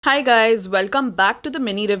Hi guys, welcome back to the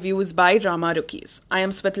mini reviews by Drama Rookies. I am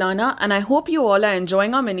Svetlana and I hope you all are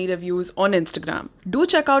enjoying our mini reviews on Instagram. Do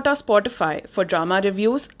check out our Spotify for drama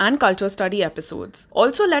reviews and culture study episodes.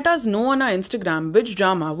 Also let us know on our Instagram which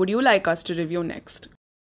drama would you like us to review next.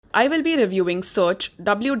 I will be reviewing Search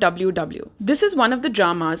WWW. This is one of the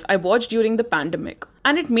dramas I watched during the pandemic,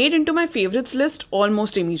 and it made into my favorites list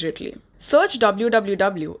almost immediately. Search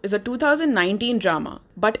WWW is a 2019 drama,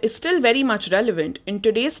 but is still very much relevant in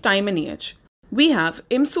today's time and age. We have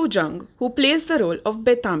Im Soo Jung, who plays the role of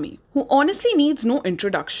Betami, who honestly needs no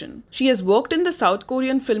introduction. She has worked in the South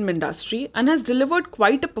Korean film industry and has delivered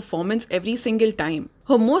quite a performance every single time.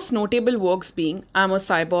 Her most notable works being I'm a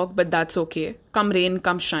Cyborg But That's Okay, Come Rain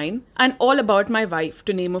Come Shine, and All About My Wife,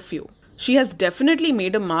 to name a few. She has definitely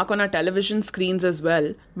made a mark on our television screens as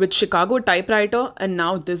well, with Chicago Typewriter and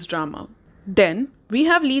now this drama. Then, we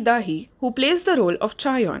have Lee Da-hee, who plays the role of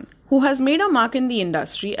Chaeyeon, who has made a mark in the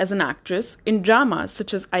industry as an actress in dramas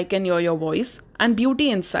such as I Can Hear Your Voice and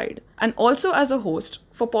Beauty Inside, and also as a host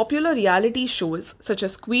for popular reality shows such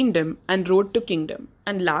as Queendom and Road to Kingdom.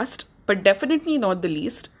 And last, but definitely not the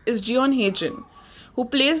least, is Jeon Hae-jin, who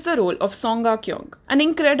plays the role of Song Ga-kyung, an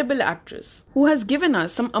incredible actress who has given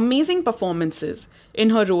us some amazing performances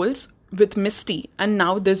in her roles with Misty and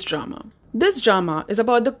now this drama. This drama is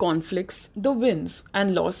about the conflicts, the wins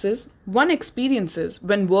and losses one experiences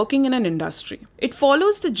when working in an industry. It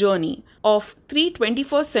follows the journey of three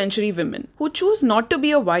 21st century women who choose not to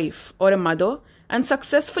be a wife or a mother and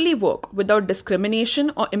successfully work without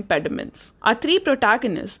discrimination or impediments. Our three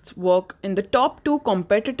protagonists work in the top two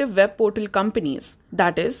competitive web portal companies,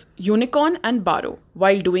 that is, Unicorn and Barrow.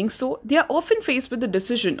 While doing so, they are often faced with the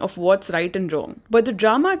decision of what's right and wrong. But the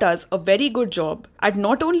drama does a very good job at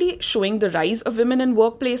not only showing the rise of women in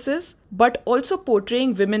workplaces, but also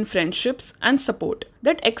portraying women friendships and support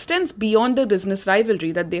that extends beyond the business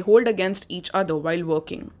rivalry that they hold against each other while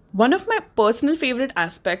working. One of my personal favorite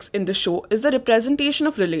aspects in the show is the representation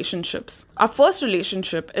of relationships. Our first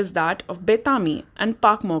relationship is that of Betami and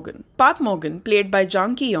Park Morgan. Park Morgan, played by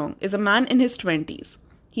Jang Ki-young, is a man in his 20s.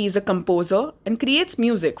 He is a composer and creates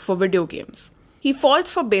music for video games. He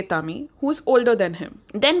falls for Betami, who is older than him.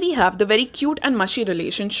 Then we have the very cute and mushy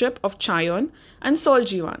relationship of Chaeyeon and Sol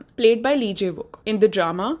Ji-wan, played by Lee Jae-wook. In the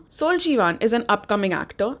drama, Sol Ji-wan is an upcoming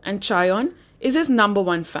actor and Chaeyeon is his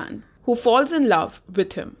 #1 fan, who falls in love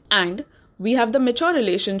with him. And we have the mature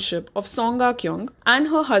relationship of Song Ga-kyung and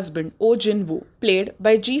her husband Oh Jin-woo, played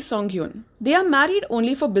by Ji Song-hyun. They are married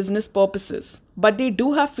only for business purposes, but they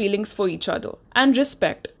do have feelings for each other and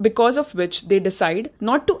respect, because of which they decide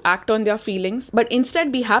not to act on their feelings but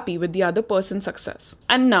instead be happy with the other person's success.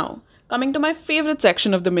 And now, coming to my favorite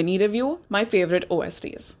section of the mini review, my favorite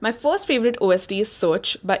OSTs. My first favorite OST is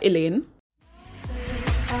Search by Elaine.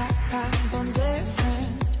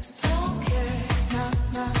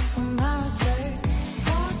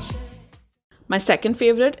 My second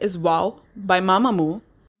favorite is Wow by Mamamoo.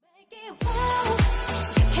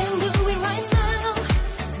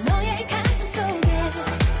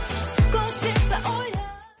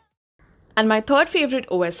 And my third favorite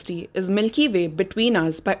OST is Milky Way Between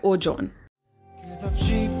Us by Oh Jeon.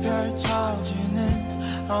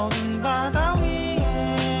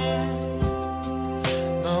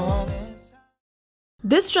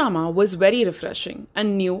 This drama was very refreshing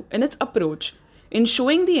and new in its approach in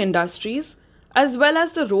showing the industries as well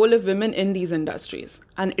as the role of women in these industries,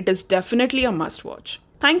 and it is definitely a must watch.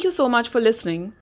 Thank you so much for listening.